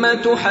لم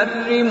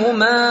تحرم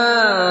ما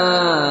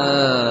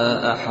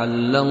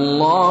أحل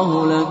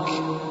الله لك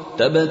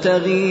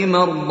تبتغي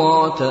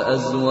مرضات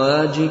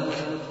أزواجك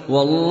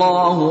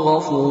والله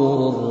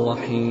غفور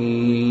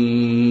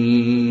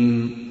رحيم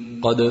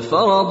قد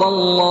فرض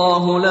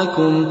الله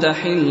لكم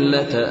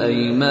تحلة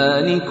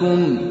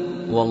أيمانكم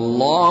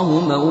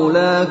والله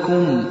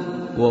مولاكم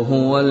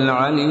وهو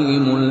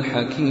العليم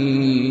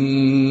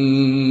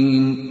الحكيم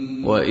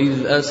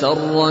وإذ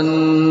أسر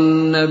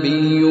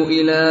النبي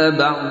إلى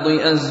بعض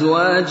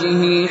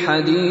أزواجه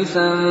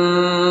حديثا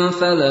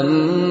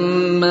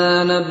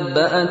فلما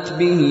نبأت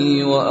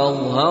به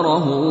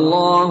وأظهره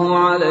الله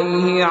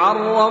عليه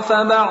عرف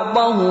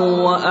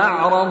بعضه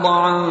وأعرض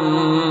عن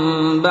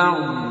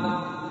بعض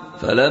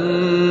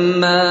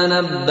فلما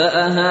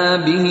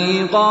نبأها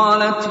به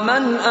قالت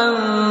من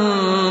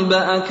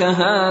أنبأك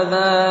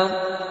هذا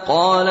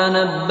قال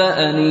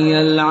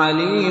نبأني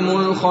العليم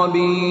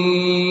الخبير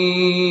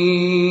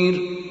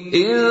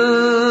إن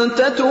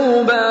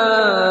تتوبا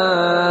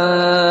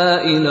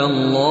إلى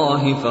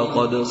الله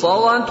فقد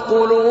صغت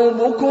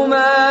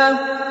قلوبكما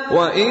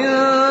وإن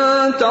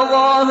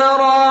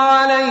تظاهرا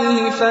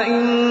عليه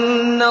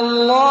فإن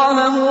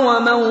الله هو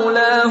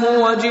مولاه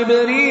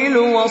وجبريل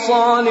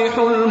وصالح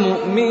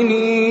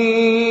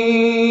المؤمنين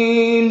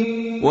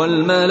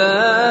والملائكة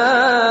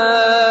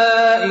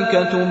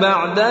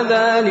بعد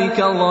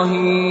ذلك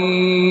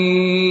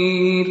ظهير.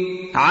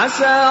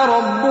 عسى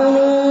ربه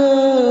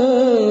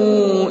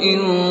إن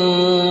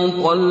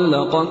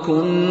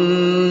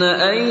طلقكن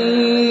أن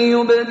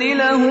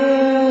يبدله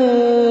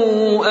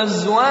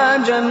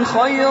أزواجا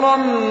خيرا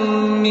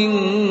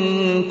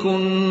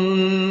منكن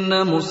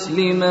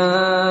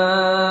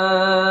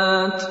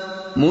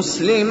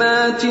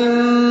مسلمات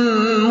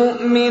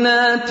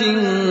مؤمنات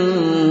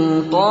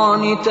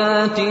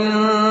قانتات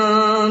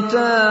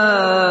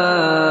تائبات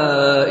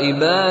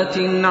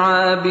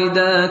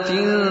عابدات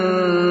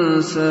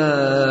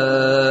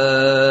سائحات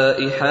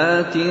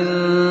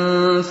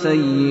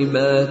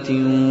ثيبات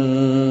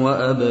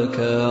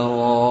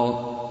وأبكارا.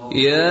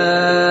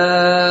 يا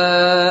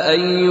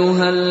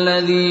أيها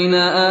الذين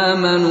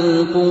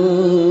آمنوا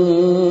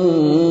قوا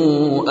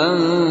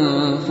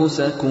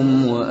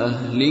أنفسكم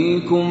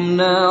وأهليكم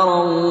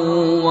نارا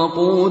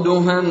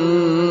وقودها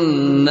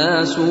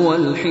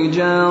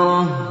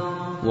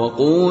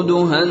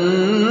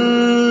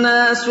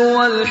الناس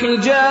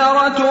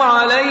والحجارة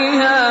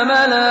عليها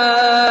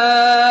ملائكة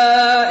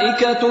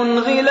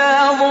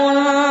غلاظ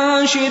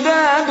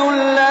شداد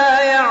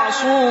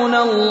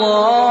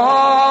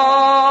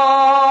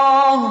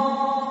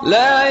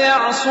لا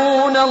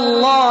يعصون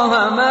الله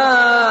ما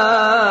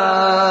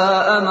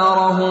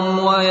أمرهم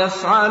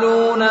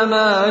ويفعلون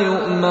ما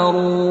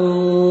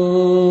يؤمرون.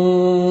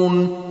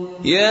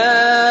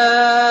 يا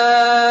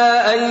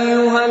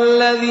أيها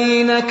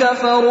الذين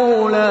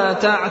كفروا لا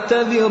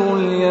تعتذروا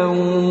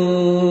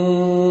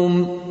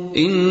اليوم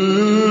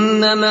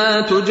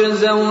إنما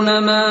تجزون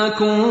ما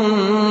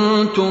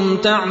كنتم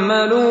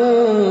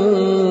تعملون.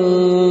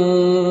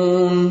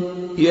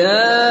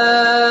 يا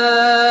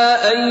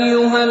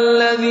أيها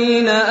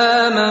الذين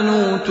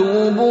آمنوا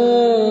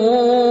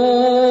توبوا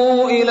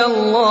إلى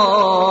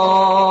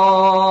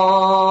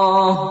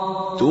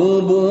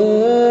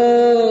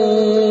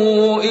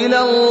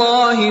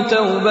الله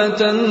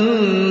توبة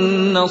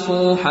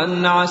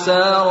نصوحا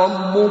عسى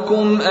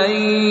ربكم أن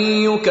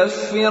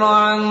يكفر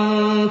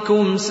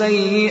عنكم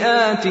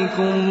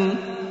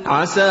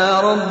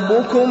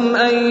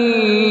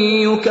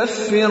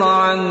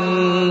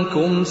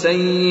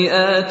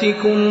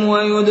سيئاتكم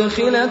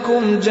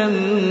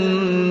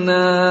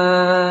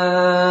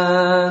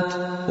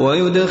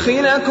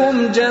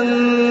ويدخلكم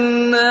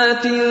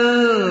جنات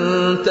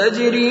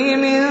تجري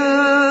من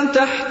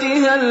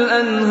تحتها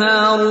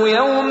الأنهار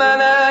يوم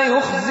لا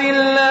يخزي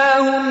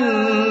الله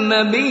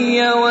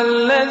النبي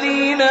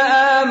والذين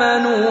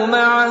آمنوا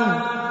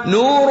معه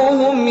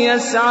نورهم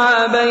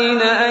يسعى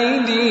بين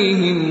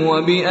أيديهم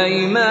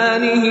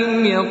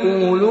وبأيمانهم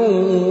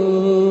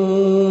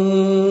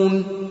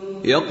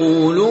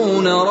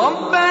يقولون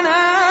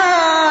ربنا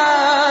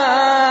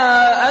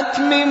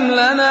أتمم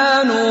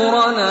لنا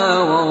نورنا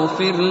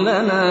واغفر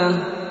لنا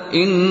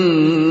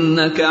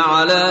إنك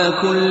على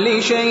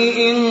كل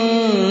شيء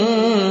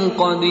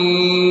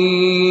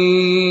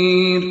قدير.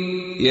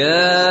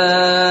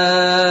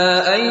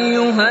 يا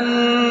أيها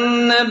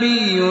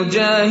النبي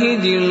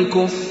جاهد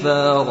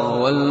الكفار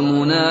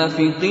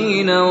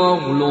والمنافقين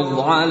واغلظ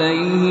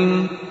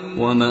عليهم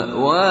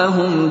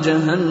ومأواهم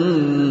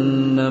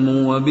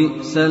جهنم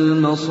وبئس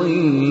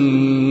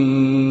المصير.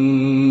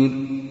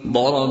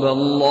 ضرب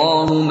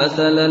الله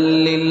مثلا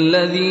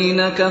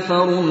للذين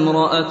كفروا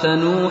امرأة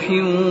نوح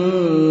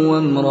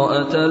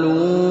وامرأة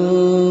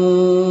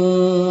لوط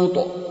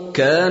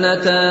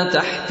كانتا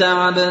تحت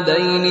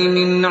عبدين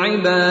من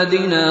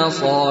عبادنا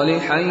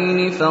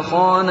صالحين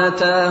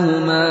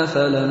فخانتاهما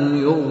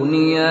فلم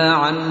يغنيا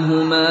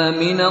عنهما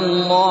من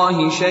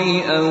الله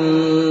شيئا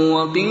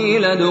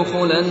وقيل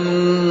ادخلا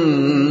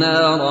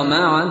النار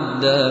مع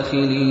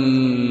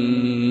الداخلين.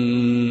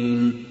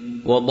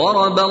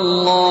 وضرب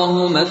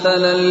الله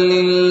مثلا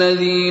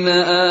للذين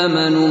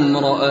آمنوا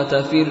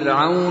امرأة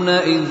فرعون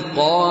إذ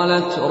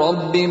قالت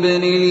رب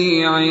ابن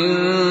لي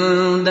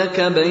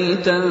عندك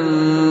بيتا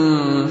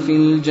في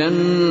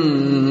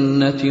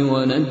الجنة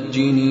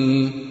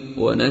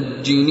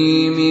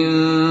ونجني من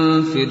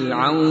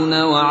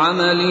فرعون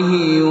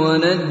وعمله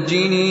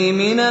ونجني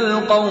من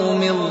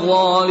القوم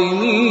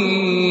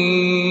الظالمين.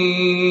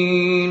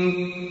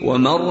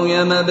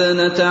 ومريم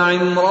ابنة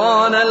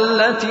عمران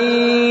التي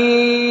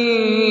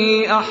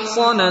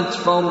أحصنت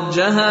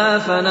فرجها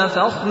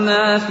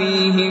فنفخنا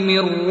فيه من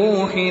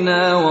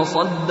روحنا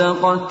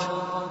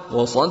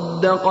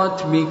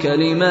وصدقت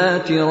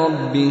بكلمات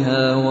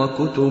ربها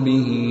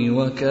وكتبه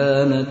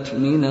وكانت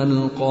من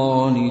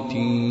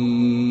القانتين.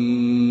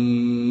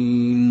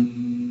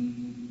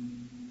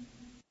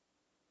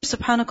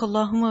 سبحانك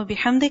اللهم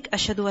وبحمدك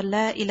أشهد أن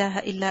لا إله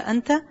إلا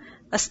أنت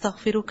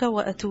أستغفرك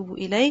وأتوب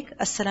إليك.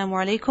 السلام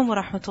عليكم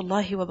ورحمة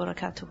الله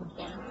وبركاته.